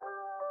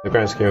The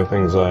grand scheme of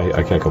things,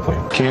 I can't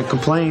complain. Can't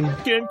complain.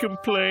 Can't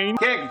complain.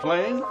 Can't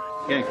complain.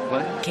 Can't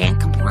complain. Can't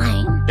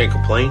complain. Can't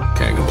complain.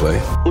 Can't complain.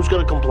 Who's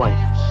gonna complain?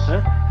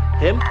 Huh?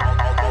 Him?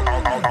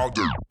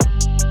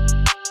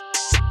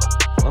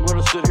 I'm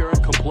gonna sit here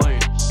and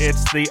complain.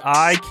 It's the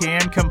I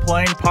Can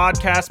Complain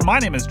podcast. My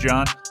name is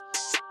John.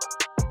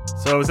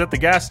 So I was at the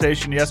gas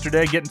station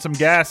yesterday getting some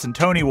gas, and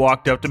Tony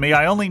walked up to me.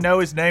 I only know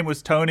his name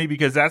was Tony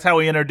because that's how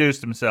he introduced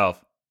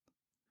himself.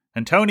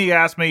 And Tony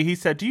asked me, he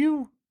said, Do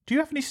you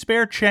have any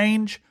spare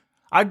change?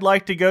 I'd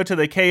like to go to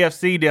the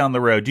KFC down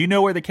the road. Do you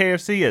know where the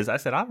KFC is? I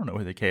said, I don't know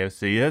where the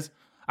KFC is.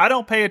 I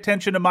don't pay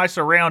attention to my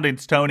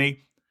surroundings,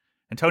 Tony.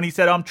 And Tony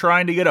said, I'm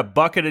trying to get a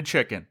bucket of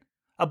chicken.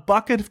 A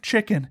bucket of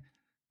chicken.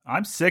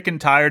 I'm sick and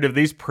tired of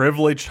these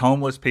privileged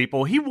homeless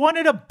people. He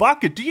wanted a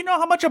bucket. Do you know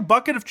how much a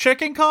bucket of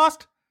chicken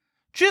cost?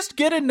 Just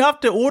get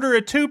enough to order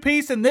a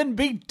 2-piece and then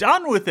be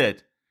done with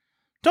it.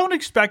 Don't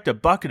expect a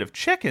bucket of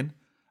chicken.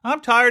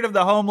 I'm tired of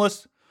the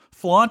homeless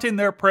flaunting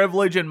their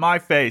privilege in my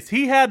face.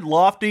 He had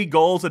lofty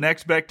goals and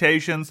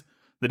expectations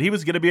that he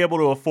was going to be able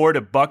to afford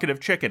a bucket of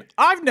chicken.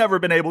 I've never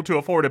been able to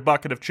afford a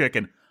bucket of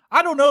chicken.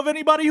 I don't know of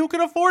anybody who can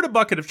afford a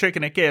bucket of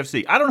chicken at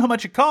KFC. I don't know how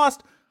much it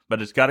costs,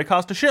 but it's got to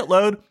cost a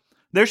shitload.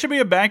 There should be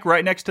a bank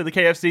right next to the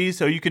KFC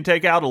so you can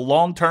take out a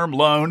long-term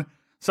loan,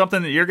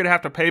 something that you're going to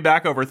have to pay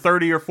back over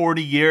 30 or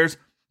 40 years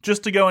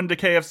just to go into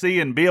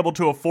KFC and be able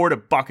to afford a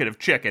bucket of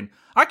chicken.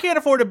 I can't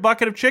afford a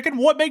bucket of chicken.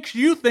 What makes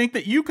you think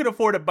that you could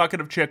afford a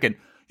bucket of chicken?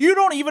 You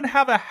don't even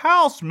have a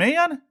house,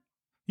 man.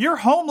 You're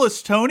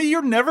homeless, Tony.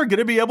 You're never going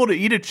to be able to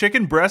eat a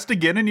chicken breast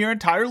again in your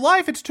entire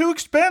life. It's too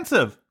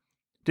expensive.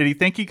 Did he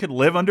think he could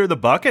live under the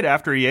bucket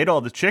after he ate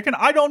all the chicken?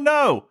 I don't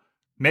know.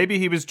 Maybe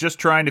he was just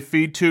trying to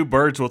feed two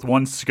birds with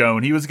one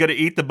scone. He was going to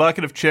eat the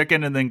bucket of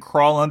chicken and then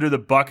crawl under the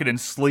bucket and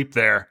sleep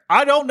there.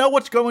 I don't know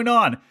what's going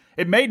on.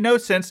 It made no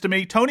sense to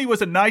me. Tony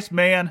was a nice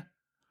man,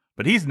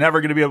 but he's never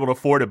going to be able to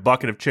afford a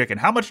bucket of chicken.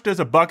 How much does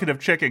a bucket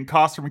of chicken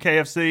cost from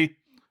KFC?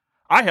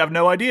 I have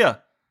no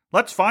idea.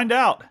 Let's find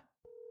out.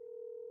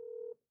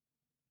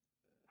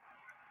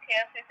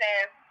 KFC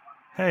Sam.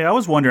 Hey, I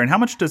was wondering, how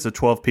much does a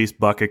 12-piece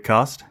bucket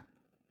cost? The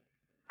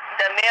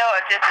meal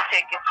or just the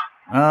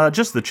chicken?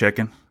 Just the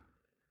chicken.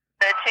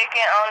 The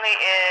chicken only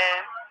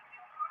is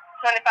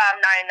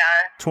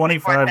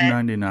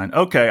 $25.99. $25.99.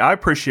 Okay, I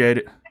appreciate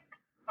it.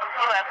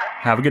 You're welcome.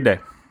 Have a good day.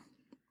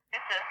 You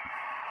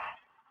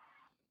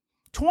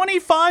too.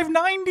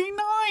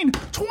 $25.99.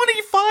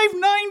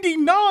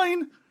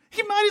 $25.99.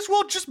 He might as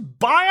well just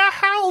buy a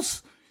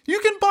house. You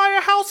can buy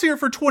a house here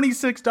for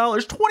 $26.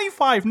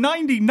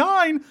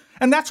 $25.99.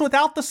 And that's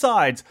without the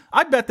sides.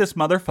 I bet this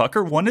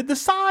motherfucker wanted the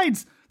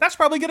sides. That's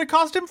probably going to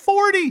cost him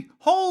 $40.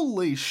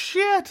 Holy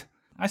shit.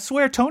 I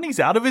swear Tony's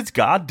out of his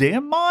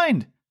goddamn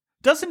mind.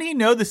 Doesn't he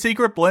know the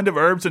secret blend of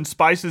herbs and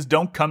spices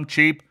don't come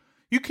cheap?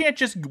 You can't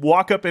just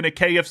walk up in a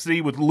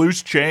KFC with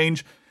loose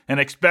change and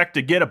expect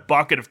to get a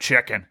bucket of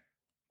chicken.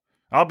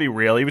 I'll be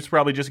real, he was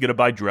probably just going to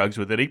buy drugs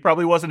with it. He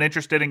probably wasn't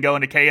interested in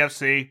going to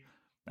KFC,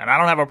 and I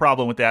don't have a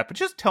problem with that, but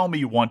just tell me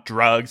you want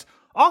drugs.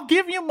 I'll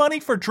give you money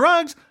for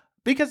drugs,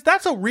 because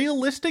that's a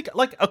realistic,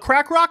 like a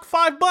crack rock,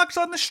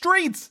 $5 on the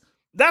streets.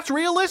 That's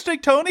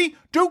realistic, Tony.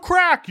 Do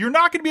crack. You're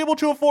not going to be able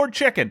to afford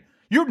chicken.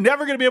 You're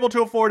never going to be able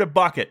to afford a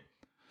bucket.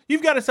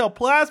 You've got to sell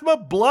plasma,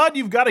 blood,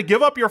 you've got to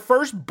give up your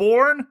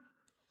firstborn.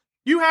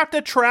 You have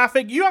to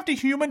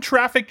human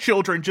traffic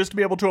children just to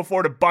be able to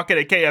afford a bucket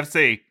at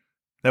KFC.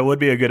 That would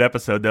be a good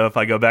episode, though, if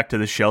I go back to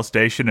the Shell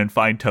station and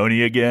find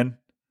Tony again,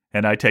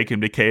 and I take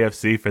him to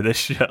KFC for this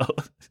show.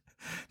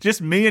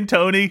 Just me and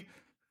Tony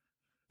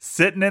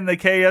sitting in the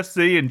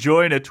KFC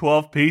enjoying a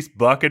 12-piece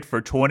bucket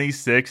for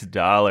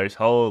 $26.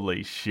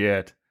 Holy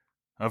shit.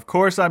 Of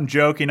course I'm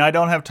joking. I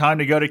don't have time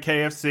to go to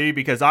KFC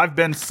because I've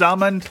been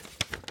summoned.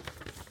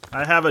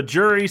 I have a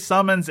jury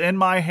summons in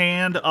my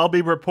hand. I'll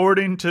be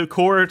reporting to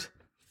court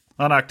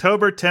on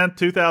October 10th,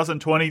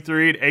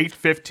 2023 at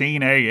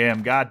 8:15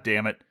 a.m. God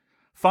damn it.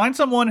 Find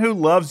someone who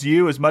loves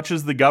you as much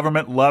as the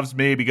government loves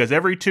me, because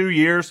every 2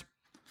 years,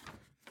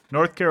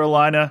 North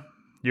Carolina,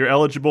 you're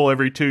eligible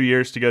every 2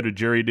 years to go to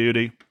jury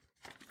duty.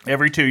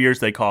 Every 2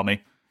 years they call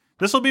me.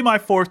 This will be my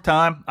 4th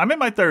time. I'm in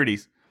my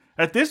 30s.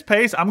 At this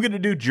pace, I'm going to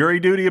do jury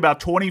duty about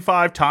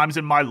 25 times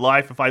in my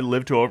life if I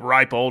live to a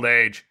ripe old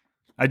age.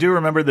 I do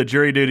remember the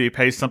jury duty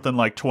pays something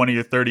like $20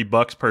 or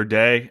 $30 per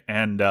day,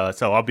 and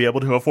so I'll be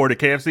able to afford a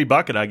KFC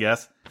bucket, I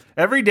guess.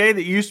 Every day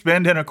that you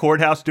spend in a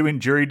courthouse doing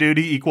jury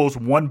duty equals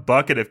 1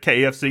 bucket of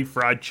KFC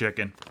fried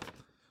chicken.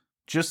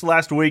 Just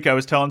last week, I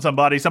was telling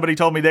somebody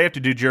told me they have to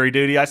do jury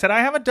duty. I said, I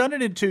haven't done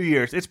it in 2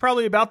 years. It's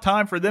probably about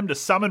time for them to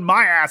summon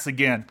my ass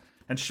again.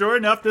 And sure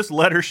enough, this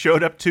letter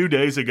showed up 2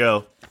 days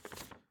ago.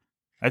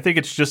 I think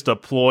it's just a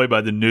ploy by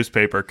the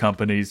newspaper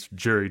company's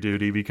jury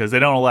duty because they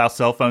don't allow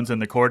cell phones in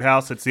the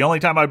courthouse. It's the only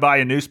time I buy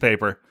a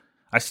newspaper.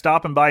 I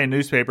stop and buy a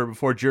newspaper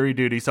before jury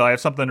duty so I have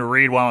something to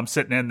read while I'm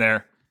sitting in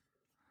there.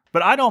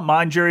 But I don't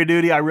mind jury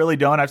duty. I really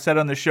don't. I've said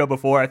on this show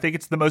before, I think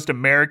it's the most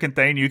American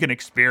thing you can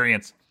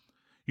experience.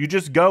 You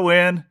just go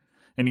in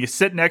and you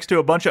sit next to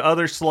a bunch of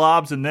other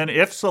slobs, and then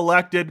if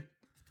selected,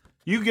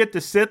 You get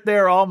to sit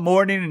there all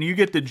morning and you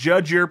get to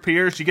judge your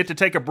peers. You get to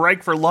take a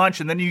break for lunch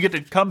and then you get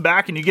to come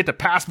back and you get to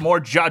pass more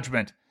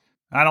judgment.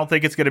 I don't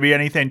think it's going to be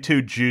anything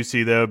too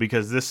juicy, though,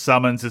 because this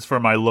summons is for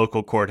my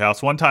local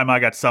courthouse. One time I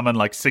got summoned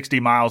like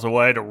 60 miles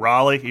away to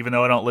Raleigh, even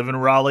though I don't live in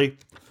Raleigh.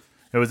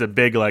 It was a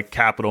big, like,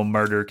 capital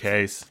murder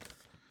case.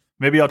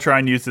 Maybe I'll try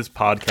and use this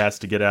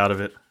podcast to get out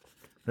of it.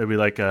 They'll be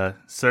like,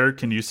 sir,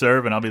 can you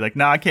serve? And I'll be like,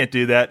 nah, I can't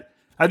do that.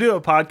 I do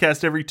a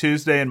podcast every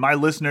Tuesday, and my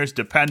listeners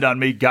depend on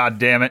me, God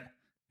damn it.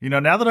 You know,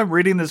 now that I'm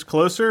reading this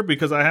closer,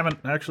 because I haven't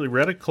actually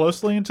read it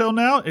closely until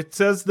now, it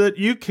says that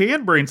you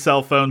can bring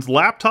cell phones,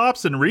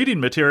 laptops, and reading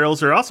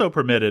materials are also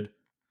permitted.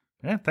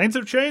 Yeah, things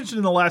have changed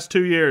in the last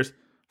 2 years.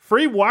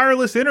 Free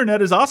wireless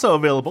internet is also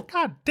available.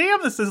 God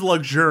damn, this is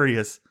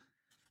luxurious.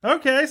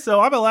 Okay,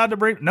 so I'm allowed to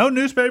bring no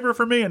newspaper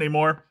for me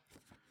anymore.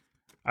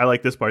 I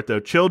like this part,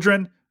 though.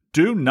 Children,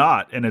 do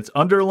not, and it's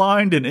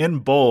underlined and in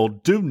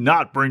bold, do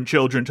not bring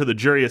children to the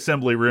jury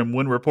assembly room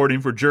when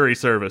reporting for jury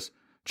service.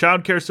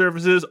 Child care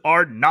services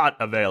are not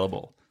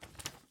available.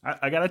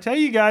 I gotta tell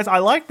you guys, I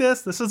like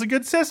this. This is a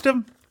good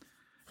system.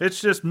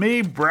 It's just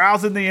me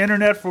browsing the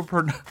internet for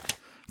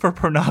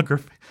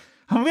pornography.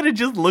 I'm gonna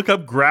just look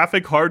up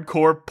graphic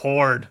hardcore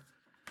porn.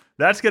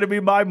 That's gonna be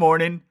my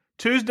morning.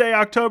 Tuesday,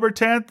 October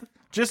 10th.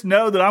 Just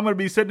know that I'm gonna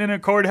be sitting in a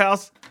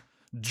courthouse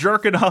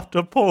jerking off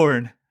to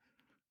porn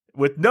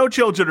with no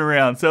children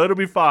around, so it'll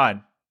be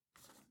fine.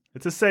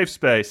 It's a safe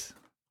space.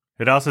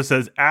 It also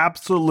says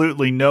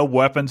absolutely no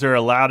weapons are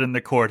allowed in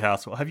the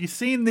courthouse. Well, have you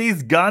seen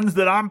these guns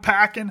that I'm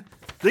packing?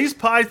 These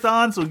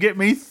pythons will get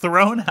me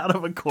thrown out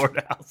of a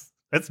courthouse.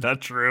 That's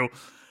not true.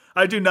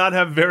 I do not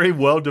have very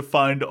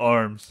well-defined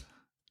arms.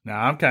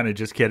 Nah, I'm kind of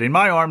just kidding.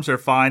 My arms are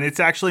fine. It's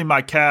actually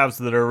my calves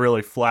that are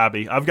really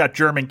flabby. I've got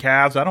German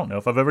calves. I don't know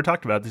if I've ever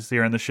talked about this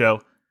here in the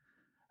show.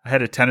 I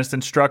had a tennis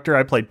instructor.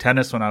 I played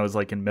tennis when I was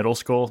like in middle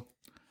school.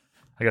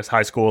 I guess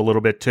high school a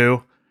little bit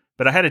too.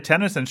 But I had a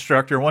tennis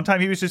instructor. One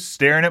time he was just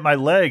staring at my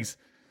legs.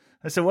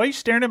 I said, why are you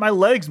staring at my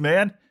legs,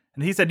 man?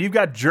 And he said, you've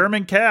got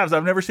German calves.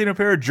 I've never seen a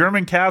pair of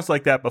German calves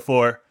like that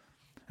before.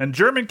 And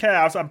German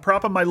calves, I'm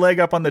propping my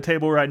leg up on the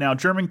table right now.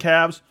 German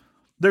calves,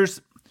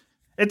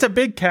 it's a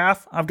big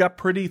calf. I've got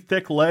pretty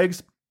thick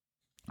legs,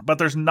 but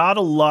there's not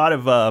a lot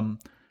of,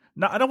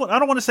 I don't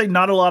want to say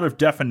not a lot of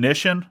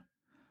definition,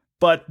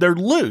 but they're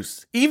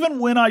loose. Even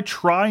when I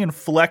try and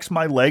flex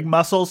my leg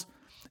muscles,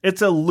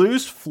 it's a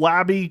loose,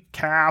 flabby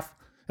calf.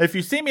 If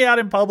you see me out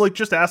in public,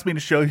 just ask me to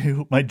show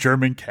you my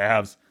German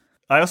calves.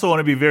 I also want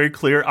to be very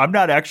clear. I'm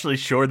not actually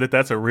sure that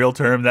that's a real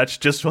term. That's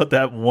just what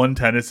that one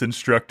tennis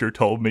instructor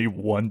told me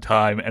one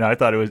time, and I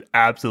thought it was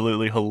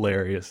absolutely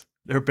hilarious.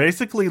 They're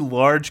basically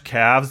large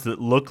calves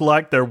that look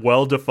like they're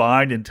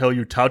well-defined until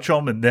you touch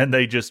them, and then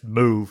they just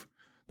move.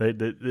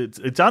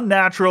 It's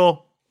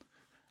unnatural.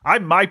 I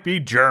might be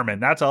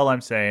German. That's all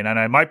I'm saying. And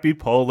I might be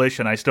Polish,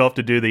 and I still have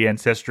to do the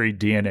ancestry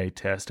DNA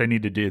test. I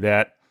need to do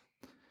that.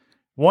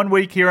 1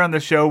 week here on the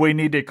show, we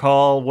need to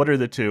call, what are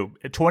the two?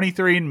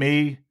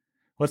 23andMe.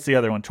 What's the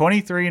other one?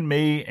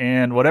 23andMe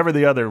and whatever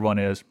the other one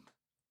is.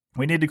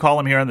 We need to call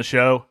them here on the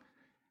show.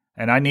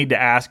 And I need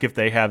to ask if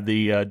they have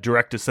the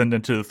direct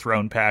descendant to the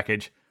throne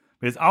package.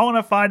 Because I want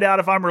to find out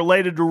if I'm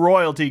related to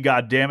royalty,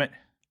 goddammit.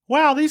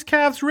 Wow, these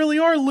calves really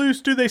are loose.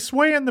 Do they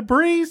sway in the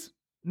breeze?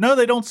 No,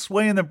 they don't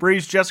sway in the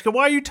breeze, Jessica.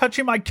 Why are you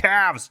touching my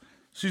calves?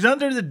 She's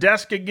under the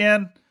desk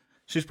again.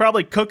 She's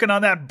probably cooking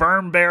on that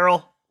burn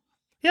barrel.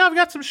 Yeah, I've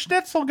got some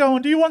schnitzel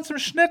going. Do you want some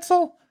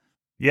schnitzel?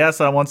 Yes,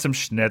 I want some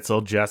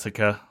schnitzel,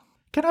 Jessica.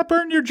 Can I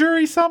burn your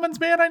jury summons,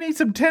 man? I need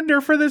some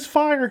tinder for this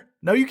fire.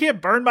 No, you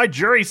can't burn my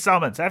jury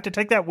summons. I have to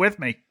take that with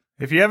me.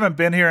 If you haven't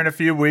been here in a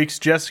few weeks,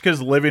 Jessica's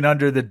living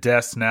under the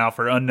desk now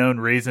for unknown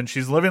reasons.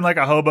 She's living like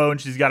a hobo and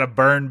she's got a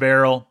burn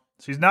barrel.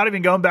 She's not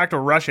even going back to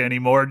Russia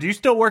anymore. Do you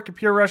still work at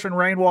Pure Russian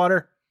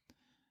Rainwater?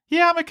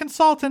 Yeah, I'm a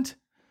consultant.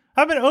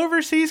 I'm an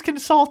overseas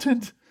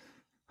consultant.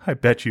 I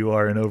bet you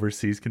are an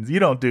overseas consultant. You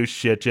don't do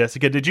shit,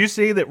 Jessica. Did you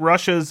see that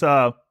Russia's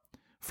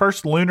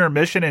first lunar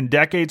mission in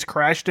decades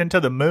crashed into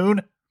the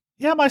moon?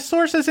 Yeah, my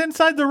sources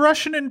inside the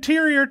Russian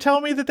interior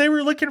tell me that they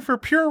were looking for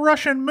pure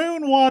Russian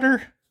moon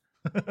water.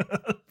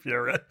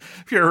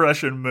 pure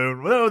Russian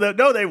moon.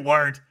 No, they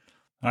weren't.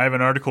 I have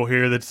an article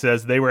here that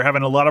says they were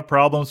having a lot of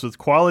problems with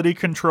quality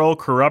control,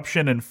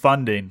 corruption, and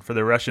funding for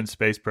the Russian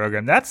space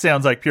program. That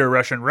sounds like pure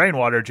Russian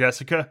rainwater,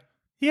 Jessica.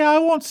 Yeah, I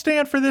won't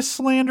stand for this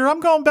slander. I'm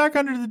going back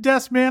under the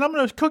desk, man. I'm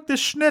going to cook this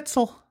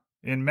schnitzel.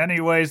 In many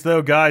ways,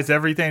 though, guys,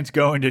 everything's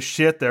going to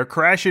shit. They're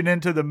crashing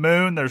into the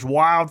moon. There's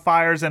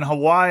wildfires in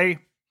Hawaii.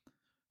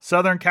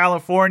 Southern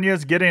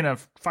California's getting a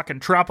fucking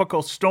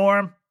tropical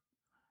storm.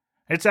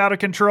 It's out of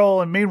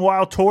control, and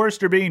meanwhile,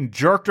 tourists are being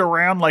jerked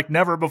around like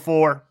never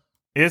before.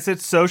 Is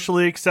it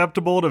socially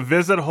acceptable to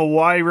visit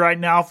Hawaii right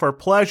now for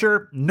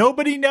pleasure?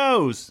 Nobody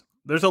knows.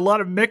 There's a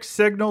lot of mixed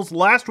signals.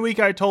 Last week,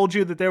 I told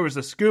you that there was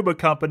a scuba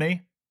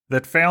company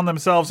that found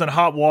themselves in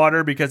hot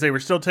water because they were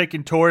still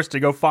taking tourists to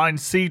go find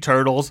sea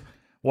turtles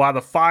while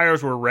the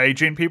fires were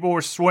raging. People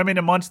were swimming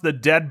amongst the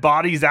dead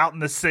bodies out in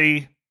the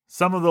sea.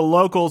 Some of the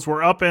locals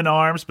were up in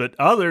arms, but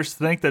others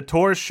think that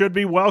tourists should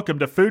be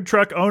welcomed. A food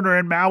truck owner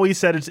in Maui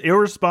said it's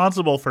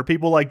irresponsible for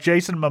people like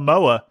Jason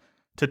Momoa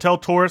to tell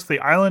tourists the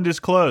island is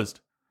closed,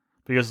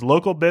 because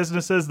local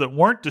businesses that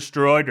weren't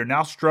destroyed are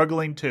now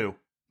struggling too.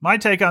 My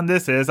take on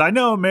this is, I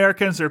know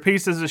Americans are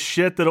pieces of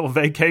shit that'll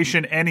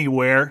vacation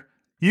anywhere.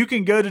 You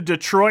can go to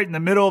Detroit in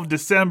the middle of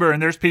December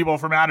and there's people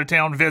from out of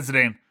town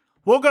visiting.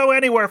 We'll go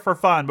anywhere for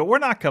fun, but we're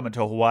not coming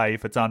to Hawaii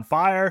if it's on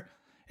fire.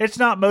 It's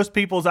not most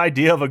people's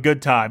idea of a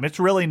good time. It's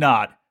really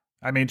not.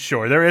 I mean,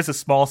 sure, there is a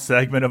small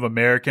segment of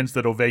Americans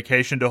that'll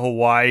vacation to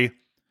Hawaii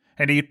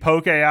and eat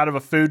poke out of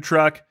a food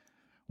truck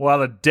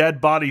while a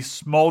dead body's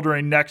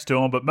smoldering next to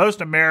them. But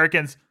most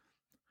Americans,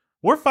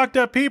 we're fucked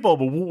up people,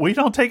 but we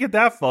don't take it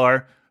that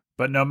far.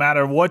 But no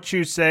matter what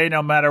you say,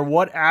 no matter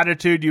what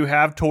attitude you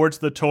have towards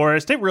the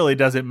tourist, it really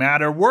doesn't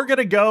matter. We're going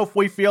to go if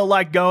we feel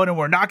like going, and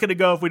we're not going to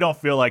go if we don't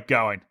feel like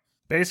going.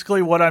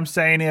 Basically, what I'm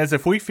saying is,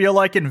 if we feel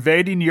like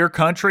invading your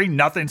country,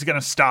 nothing's going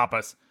to stop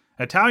us.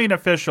 Italian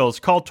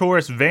officials call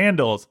tourists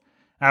vandals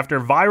after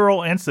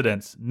viral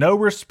incidents. No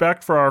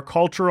respect for our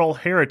cultural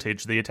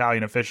heritage, the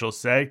Italian officials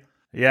say.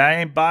 Yeah, I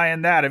ain't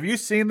buying that. Have you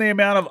seen the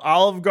amount of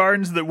Olive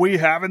Gardens that we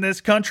have in this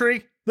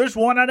country? There's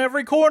one on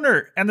every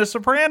corner. And The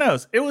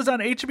Sopranos, it was on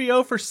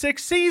HBO for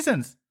 6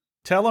 seasons.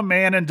 Tell a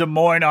man in Des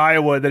Moines,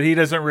 Iowa that he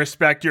doesn't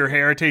respect your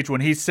heritage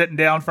when he's sitting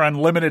down for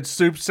unlimited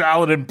soup,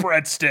 salad, and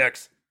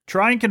breadsticks.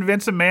 Try and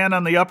convince a man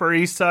on the Upper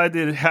East Side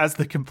that it has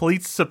the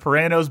complete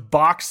Sopranos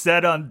box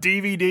set on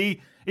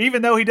DVD,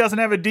 even though he doesn't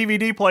have a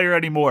DVD player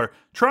anymore.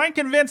 Try and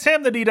convince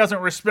him that he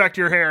doesn't respect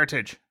your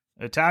heritage.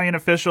 Italian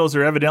officials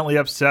are evidently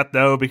upset,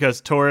 though,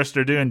 because tourists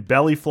are doing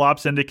belly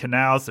flops into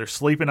canals. They're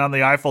sleeping on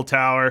the Eiffel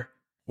Tower.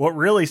 What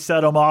really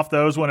set them off,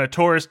 though, is when a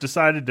tourist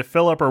decided to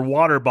fill up her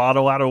water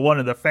bottle out of one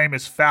of the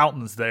famous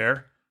fountains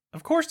there.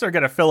 Of course they're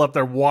going to fill up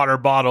their water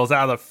bottles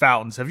out of the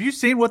fountains. Have you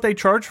seen what they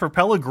charge for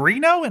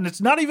Pellegrino? And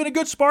it's not even a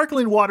good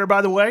sparkling water,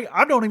 by the way.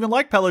 I don't even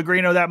like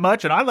Pellegrino that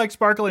much, and I like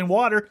sparkling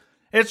water.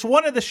 It's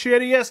one of the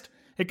shittiest.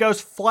 It goes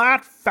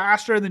flat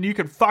faster than you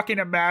can fucking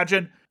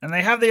imagine. And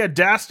they have the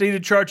audacity to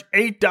charge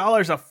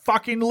 $8 a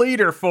fucking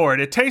liter for it.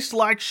 It tastes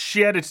like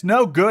shit. It's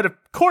no good. Of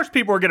course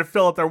people are going to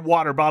fill up their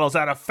water bottles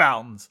out of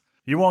fountains.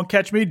 You won't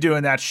catch me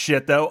doing that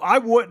shit, though. I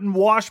wouldn't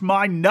wash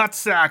my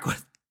nutsack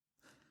with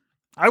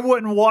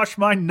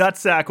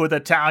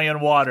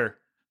Italian water.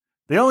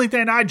 The only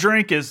thing I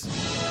drink is...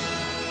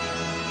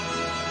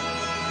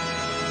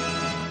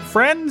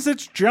 Friends,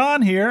 it's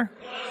John here.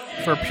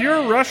 For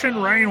pure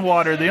Russian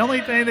rainwater, the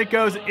only thing that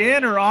goes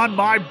in or on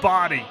my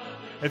body.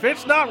 If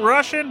it's not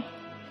Russian,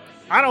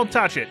 I don't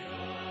touch it.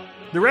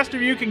 The rest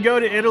of you can go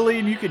to Italy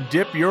and you can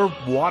dip your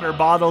water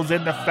bottles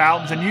in the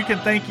fountains and you can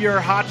think you're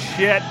hot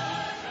shit.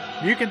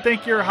 You can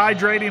think you're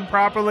hydrating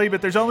properly,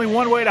 but there's only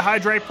one way to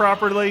hydrate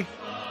properly,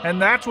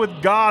 and that's with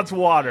God's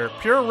water,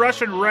 pure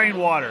Russian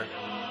rainwater.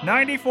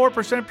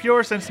 94%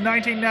 pure since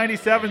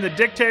 1997, the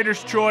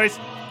dictator's choice.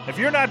 If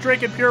you're not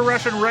drinking pure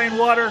Russian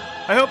rainwater,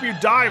 I hope you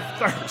die of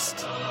thirst.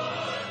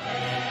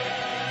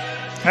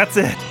 That's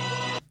it.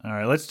 All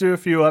right, let's do a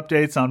few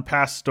updates on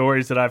past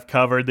stories that I've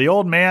covered. The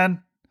old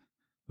man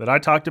that I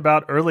talked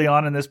about early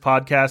on in this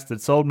podcast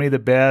that sold me the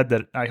bed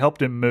that I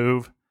helped him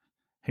move.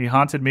 He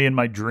haunted me in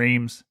my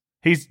dreams.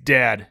 He's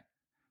dead.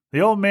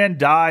 The old man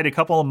died a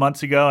couple of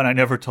months ago, and I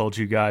never told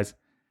you guys.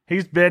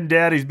 He's been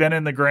dead, he's been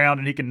in the ground,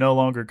 and he can no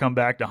longer come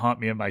back to haunt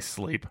me in my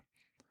sleep.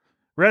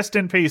 Rest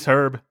in peace,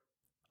 Herb.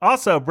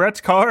 Also,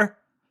 Brett's car.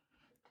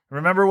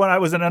 Remember when I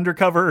was an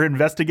undercover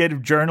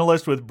investigative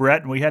journalist with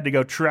Brett and we had to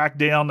go track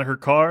down her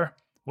car?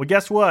 Well,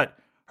 guess what?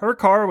 Her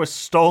car was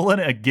stolen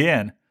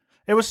again.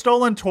 It was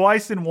stolen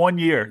twice in 1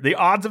 year. The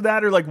odds of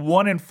that are like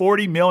 1 in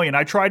 40 million.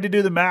 I tried to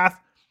do the math.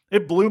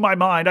 It blew my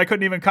mind. I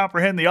couldn't even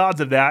comprehend the odds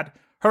of that.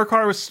 Her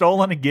car was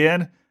stolen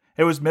again.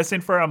 It was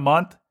missing for a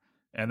month,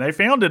 and they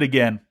found it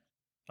again.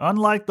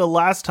 Unlike the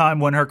last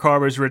time when her car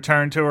was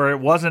returned to her, it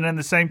wasn't in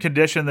the same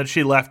condition that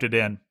she left it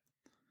in.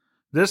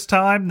 This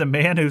time, the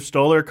man who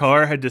stole her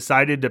car had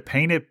decided to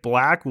paint it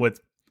black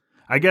with,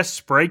 I guess,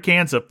 spray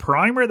cans of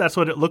primer. That's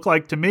what it looked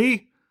like to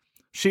me.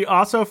 She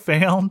also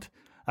found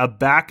a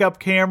backup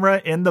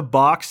camera in the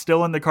box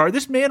still in the car.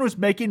 This man was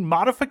making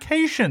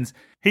modifications.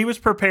 He was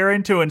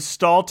preparing to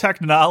install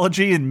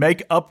technology and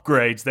make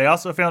upgrades. They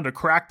also found a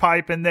crack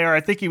pipe in there.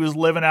 I think he was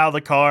living out of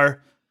the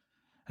car.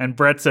 And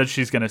Brett said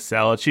she's going to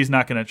sell it. She's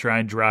not going to try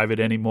and drive it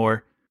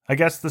anymore. I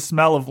guess the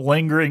smell of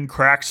lingering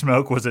crack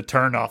smoke was a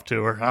turnoff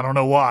to her. I don't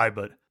know why,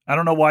 but I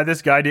don't know why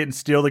this guy didn't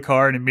steal the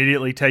car and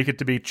immediately take it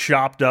to be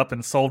chopped up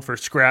and sold for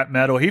scrap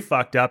metal. He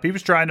fucked up. He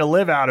was trying to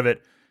live out of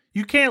it.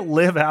 You can't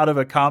live out of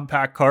a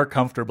compact car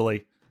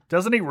comfortably.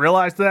 Doesn't he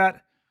realize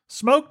that?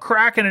 Smoke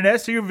crack in an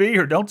SUV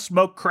or don't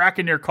smoke crack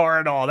in your car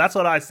at all. That's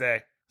what I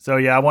say. So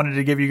yeah, I wanted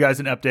to give you guys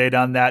an update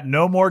on that.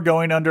 No more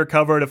going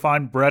undercover to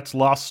find Brett's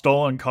lost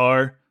stolen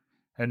car.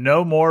 And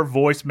no more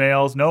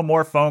voicemails, no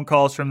more phone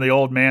calls from the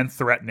old man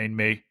threatening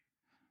me.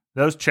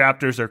 Those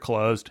chapters are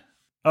closed.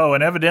 Oh,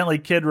 and evidently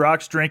Kid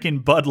Rock's drinking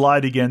Bud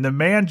Light again. The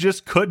man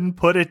just couldn't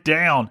put it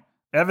down.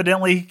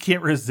 Evidently he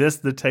can't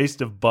resist the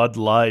taste of Bud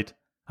Light.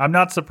 I'm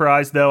not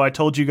surprised, though. I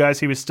told you guys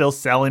he was still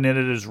selling it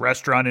at his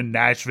restaurant in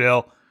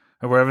Nashville,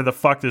 or wherever the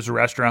fuck this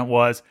restaurant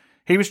was.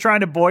 He was trying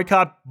to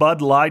boycott Bud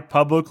Light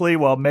publicly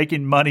while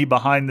making money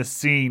behind the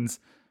scenes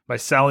by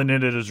selling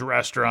it at his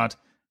restaurant.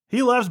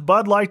 He loves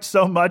Bud Light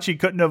so much he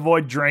couldn't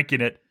avoid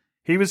drinking it.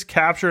 He was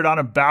captured on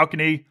a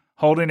balcony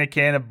holding a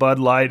can of Bud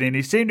Light, and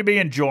he seemed to be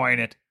enjoying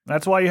it.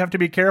 That's why you have to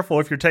be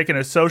careful if you're taking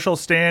a social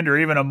stand or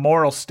even a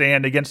moral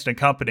stand against a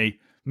company.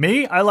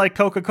 Me, I like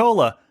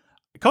Coca-Cola.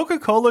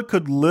 Coca-Cola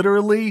could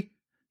literally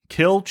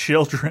kill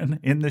children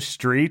in the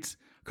streets.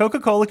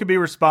 Coca-Cola could be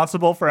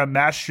responsible for a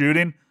mass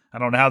shooting. I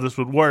don't know how this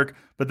would work,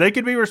 but they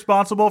could be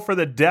responsible for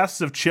the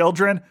deaths of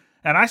children,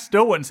 and I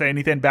still wouldn't say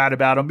anything bad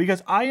about them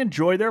because I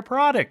enjoy their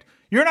product.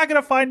 You're not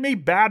going to find me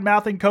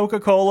bad-mouthing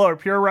Coca-Cola or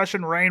Pure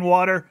Russian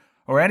Rainwater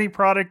or any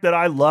product that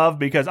I love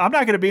because I'm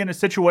not going to be in a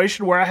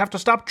situation where I have to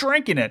stop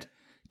drinking it.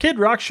 Kid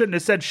Rock shouldn't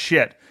have said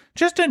shit.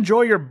 Just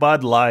enjoy your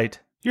Bud Light.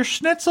 Your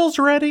schnitzel's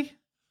ready?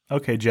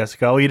 Okay,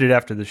 Jessica, I'll eat it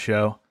after the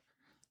show.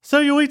 So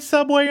you'll eat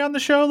Subway on the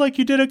show like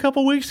you did a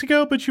couple weeks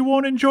ago, but you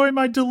won't enjoy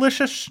my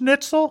delicious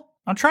schnitzel?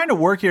 I'm trying to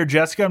work here,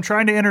 Jessica. I'm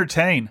trying to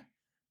entertain.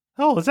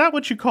 Oh, is that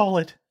what you call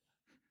it?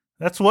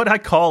 That's what I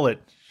call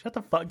it. Shut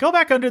the fuck. Go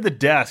back under the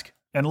desk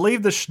and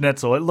leave the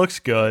schnitzel. It looks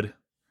good.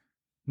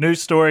 News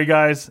story,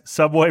 guys.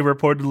 Subway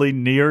reportedly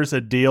nears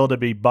a deal to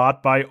be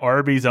bought by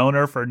Arby's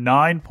owner for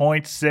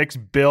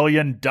 $9.6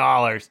 billion.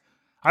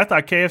 I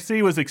thought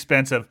KFC was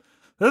expensive.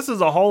 This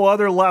is a whole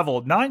other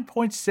level.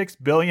 $9.6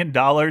 billion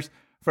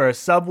for a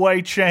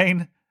Subway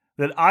chain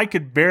that I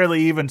could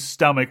barely even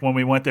stomach when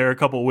we went there a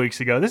couple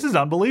weeks ago. This is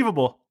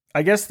unbelievable.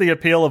 I guess the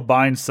appeal of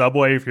buying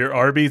Subway if you're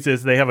Arby's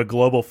is they have a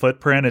global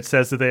footprint. It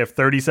says that they have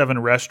 37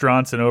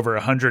 restaurants in over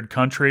 100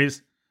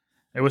 countries.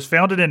 It was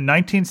founded in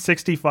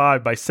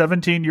 1965 by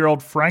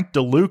 17-year-old Frank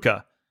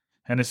DeLuca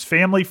and his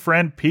family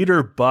friend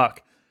Peter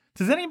Buck.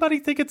 Does anybody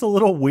think it's a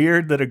little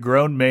weird that a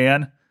grown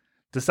man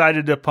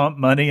decided to pump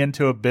money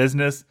into a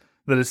business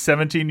that a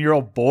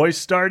 17-year-old boy's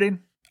starting?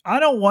 I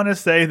don't want to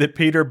say that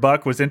Peter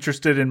Buck was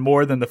interested in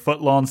more than the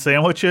footlong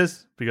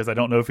sandwiches, because I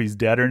don't know if he's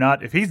dead or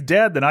not. If he's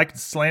dead, then I can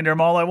slander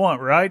him all I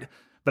want, right?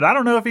 But I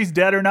don't know if he's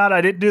dead or not.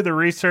 I didn't do the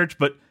research,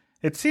 but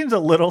it seems a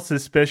little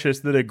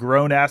suspicious that a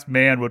grown-ass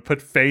man would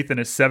put faith in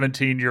a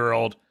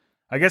 17-year-old.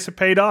 I guess it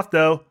paid off,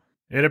 though.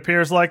 It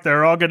appears like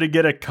they're all going to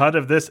get a cut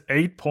of this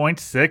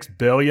 $8.6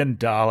 billion.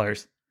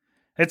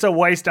 It's a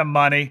waste of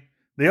money.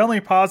 The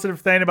only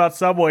positive thing about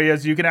Subway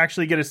is you can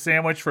actually get a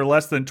sandwich for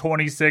less than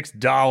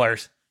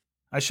 $26.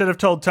 I should have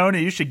told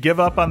Tony you should give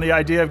up on the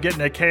idea of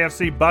getting a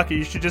KFC bucket.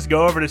 You should just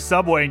go over to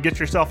Subway and get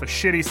yourself a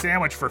shitty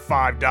sandwich for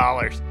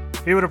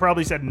 $5. He would have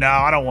probably said, no,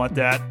 I don't want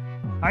that.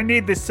 I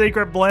need the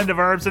secret blend of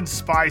herbs and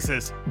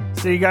spices.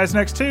 See you guys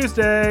next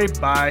Tuesday.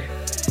 Bye.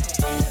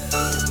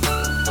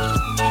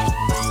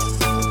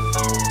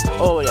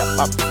 Oh,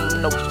 yeah.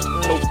 No.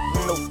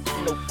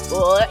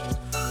 What?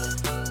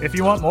 If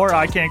you want more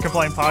I Can't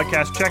Complain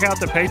podcast, check out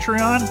the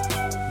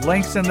Patreon.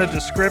 Links in the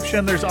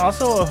description. There's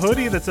also a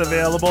hoodie that's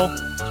available.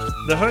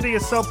 The hoodie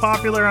is so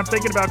popular, I'm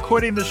thinking about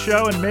quitting the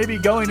show and maybe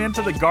going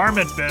into the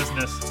garment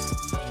business.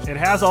 It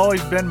has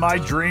always been my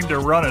dream to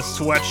run a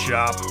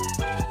sweatshop.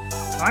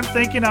 I'm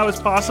thinking I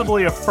was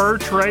possibly a fur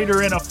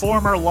trader in a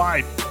former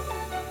life.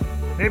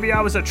 Maybe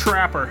I was a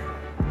trapper.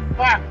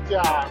 Fuck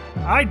yeah.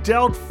 I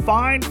dealt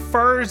fine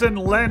furs and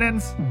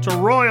linens to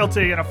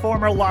royalty in a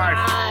former life.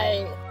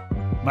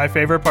 My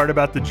favorite part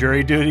about the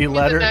jury duty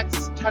letter. The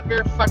next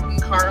Tucker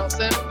fucking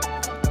Carlson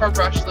or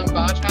Rush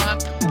Limbaugh, John.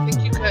 I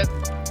think you could.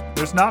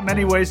 There's not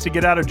many ways to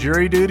get out of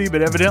jury duty,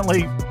 but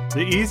evidently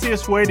the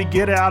easiest way to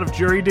get out of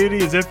jury duty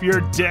is if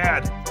you're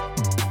dead.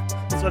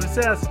 That's what it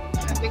says.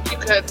 I think you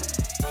could.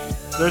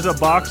 There's a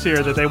box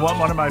here that they want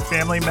one of my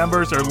family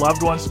members or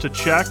loved ones to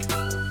check.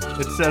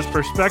 It says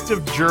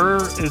prospective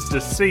juror is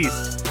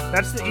deceased.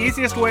 That's the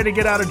easiest way to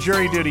get out of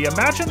jury duty.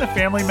 Imagine the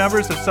family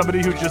members of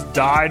somebody who just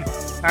died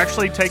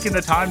actually taking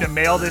the time to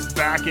mail this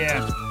back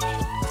in.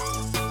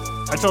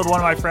 I told one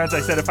of my friends, I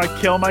said, if I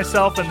kill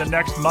myself in the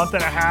next month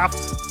and a half,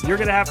 you're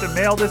going to have to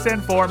mail this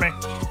in for me.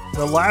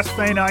 The last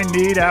thing I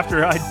need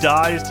after I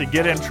die is to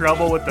get in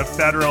trouble with the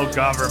federal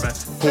government.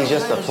 He's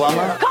just a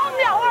plumber? Call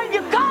me out or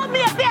you call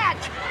me a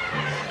bitch!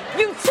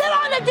 You sit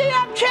on the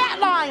damn chat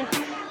line!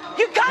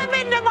 You come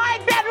into my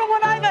bedroom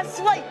when I'm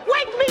asleep!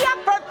 Wake me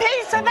up for a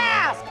piece of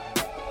ass!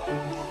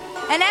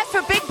 And as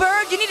for Big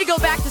Bird, you need to go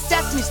back to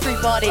Sesame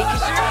Street, buddy,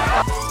 'cause you're...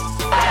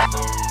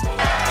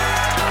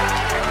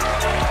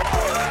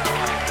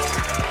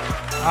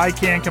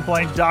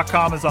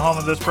 ICanComplain.com is the home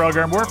of this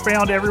program. We're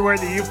found everywhere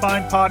that you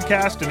find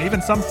podcasts and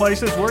even some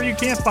places where you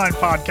can't find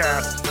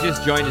podcasts.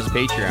 Just joined his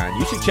Patreon.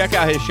 You should check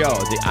out his show,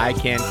 the I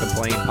Can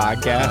Complain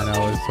podcast. I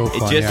know, it's so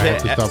funny. I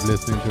have to stop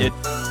listening to it.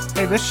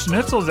 Hey, this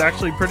schnitzel's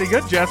actually pretty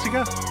good,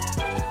 Jessica.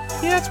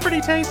 Yeah, it's pretty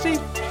tasty.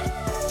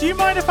 Do you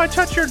mind if I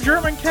touch your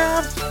German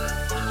calves?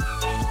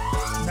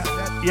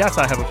 Yes,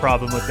 I have a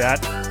problem with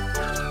that.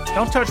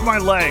 Don't touch my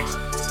legs.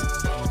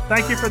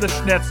 Thank you for the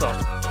schnitzel.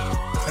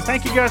 And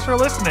thank you guys for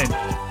listening.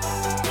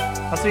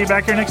 I'll see you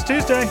back here next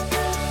Tuesday.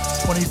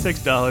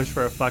 $26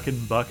 for a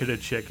fucking bucket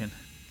of chicken.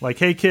 Like,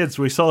 hey kids,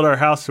 we sold our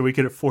house so we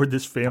could afford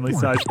this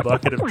family-sized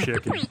bucket of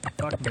chicken.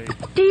 Fuck me.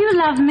 Do you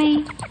love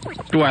me?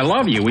 Do I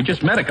love you? We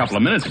just met a couple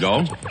of minutes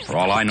ago. For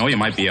all I know, you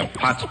might be a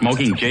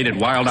pot-smoking,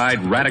 jaded,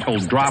 wild-eyed, radical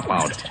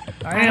dropout.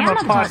 I am a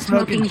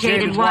pot-smoking,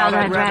 jaded,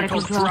 wild-eyed,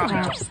 radical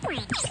dropout.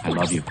 I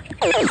love you.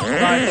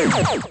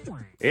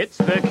 It's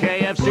the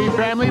KFC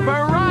Family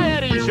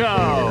Variety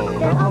Show.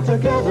 They're all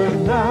together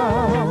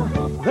now.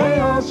 They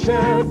all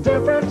share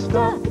different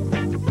stuff.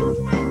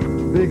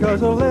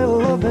 Because a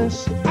little of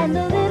this and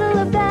a little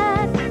of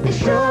that is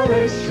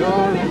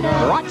surely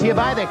enough. Brought to you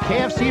by the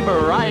KFC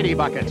Variety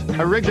Bucket.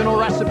 Original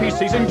recipe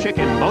seasoned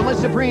chicken, boneless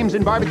supremes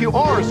in barbecue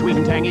or sweet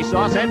and tangy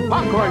sauce, and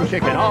popcorn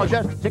chicken, all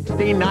just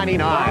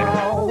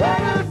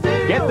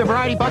 $16.99. Get the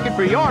Variety Bucket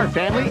for your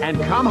family and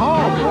come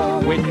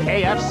home with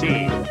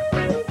KFC.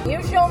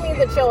 You show me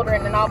the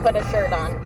children and I'll put a shirt on.